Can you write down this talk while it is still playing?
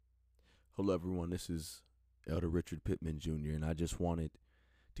Hello, everyone. This is Elder Richard Pittman Jr., and I just wanted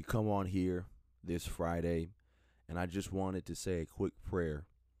to come on here this Friday, and I just wanted to say a quick prayer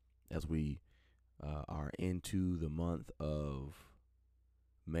as we are into the month of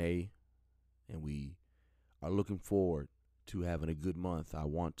May, and we are looking forward to having a good month. I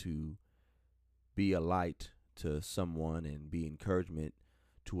want to be a light to someone and be encouragement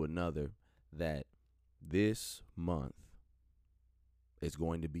to another that this month is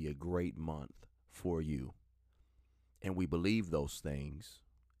going to be a great month for you. And we believe those things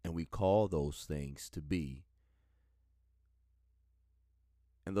and we call those things to be.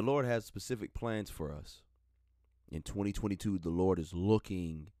 And the Lord has specific plans for us. In 2022, the Lord is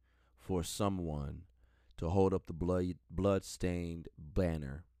looking for someone to hold up the blood-stained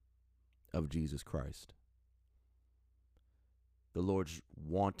banner of Jesus Christ. The Lord's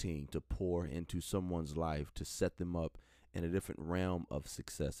wanting to pour into someone's life to set them up in a different realm of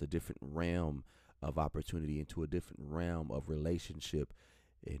success, a different realm of opportunity, into a different realm of relationship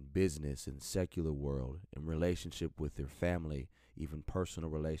in business, in secular world, in relationship with their family, even personal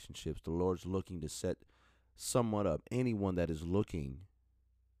relationships. The Lord's looking to set someone up, anyone that is looking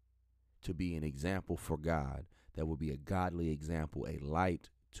to be an example for God, that will be a godly example, a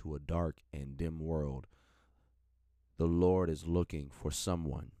light to a dark and dim world. The Lord is looking for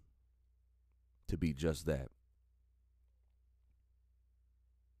someone to be just that.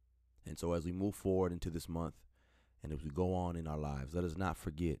 And so as we move forward into this month and as we go on in our lives, let us not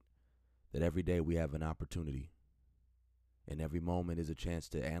forget that every day we have an opportunity and every moment is a chance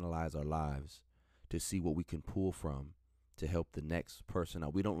to analyze our lives, to see what we can pull from to help the next person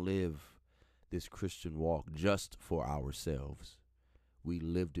out. We don't live this Christian walk just for ourselves. We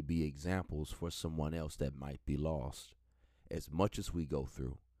live to be examples for someone else that might be lost. As much as we go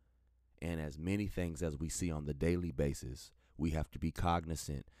through and as many things as we see on the daily basis, we have to be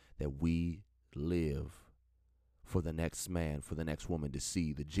cognizant that we live for the next man, for the next woman to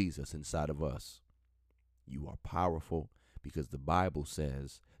see the Jesus inside of us. You are powerful because the Bible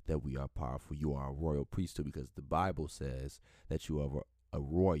says that we are powerful. You are a royal priesthood because the Bible says that you are a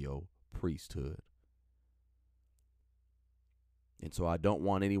royal priesthood. And so I don't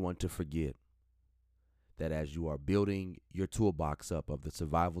want anyone to forget that as you are building your toolbox up of the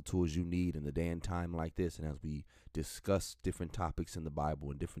survival tools you need in the day and time like this, and as we discuss different topics in the Bible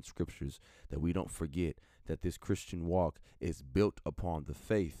and different scriptures, that we don't forget that this Christian walk is built upon the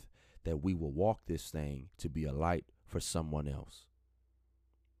faith that we will walk this thing to be a light for someone else.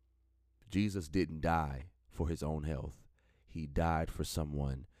 Jesus didn't die for his own health. He died for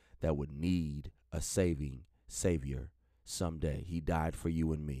someone that would need a saving Savior someday. He died for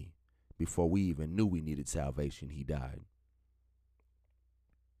you and me. Before we even knew we needed salvation, he died.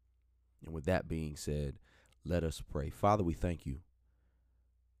 And with that being said, let us pray. Father, we thank you.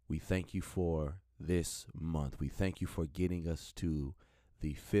 We thank you for this month. We thank you for getting us to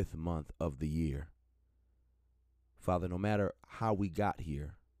the 5th month of the year. Father, no matter how we got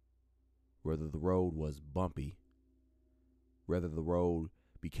here, whether the road was bumpy, whether the road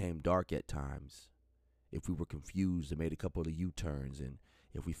became dark at times, if we were confused and made a couple of U-turns, and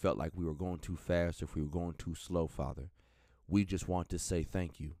if we felt like we were going too fast, or if we were going too slow, Father, we just want to say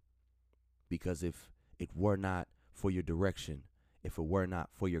thank you. Because if it were not for your direction, if it were not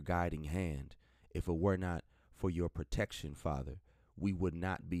for your guiding hand, if it were not for your protection, Father, we would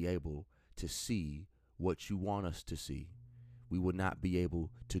not be able to see what you want us to see. We would not be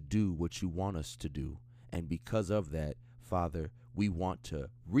able to do what you want us to do. And because of that, Father, we want to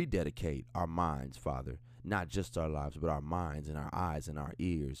rededicate our minds, Father, not just our lives, but our minds and our eyes and our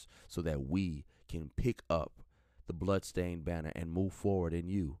ears, so that we can pick up the bloodstained banner and move forward in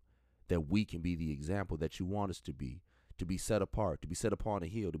you, that we can be the example that you want us to be set apart, to be set upon a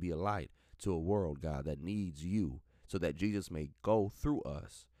hill, to be a light to a world, God, that needs you, so that Jesus may go through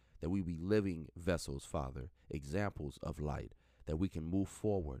us, that we be living vessels, Father, examples of light, that we can move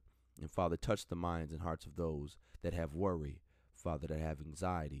forward. And Father, touch the minds and hearts of those that have worry, Father, that have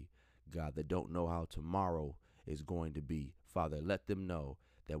anxiety, God, that don't know how tomorrow is going to be. Father, let them know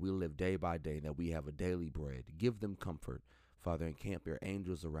that we live day by day, that we have a daily bread. Give them comfort, Father, and camp your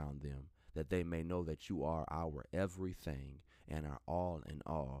angels around them, that they may know that you are our everything and our all in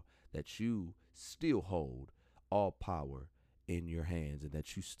all, that you still hold all power in your hands, and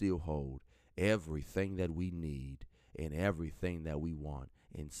that you still hold everything that we need and everything that we want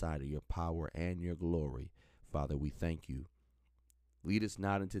inside of your power and your glory. Father, we thank you. Lead us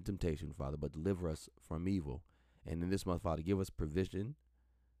not into temptation, Father, but deliver us from evil. And in this month, Father, give us provision.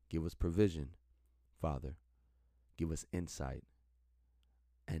 Give us provision, Father. Give us insight.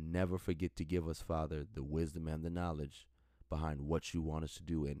 And never forget to give us, Father, the wisdom and the knowledge behind what you want us to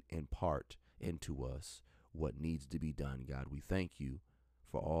do and impart into us what needs to be done, God. We thank you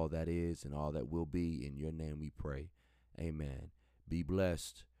for all that is and all that will be. In your name we pray. Amen. Be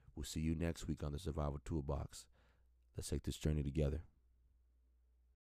blessed. We'll see you next week on the Survival Toolbox. Let's take this journey together.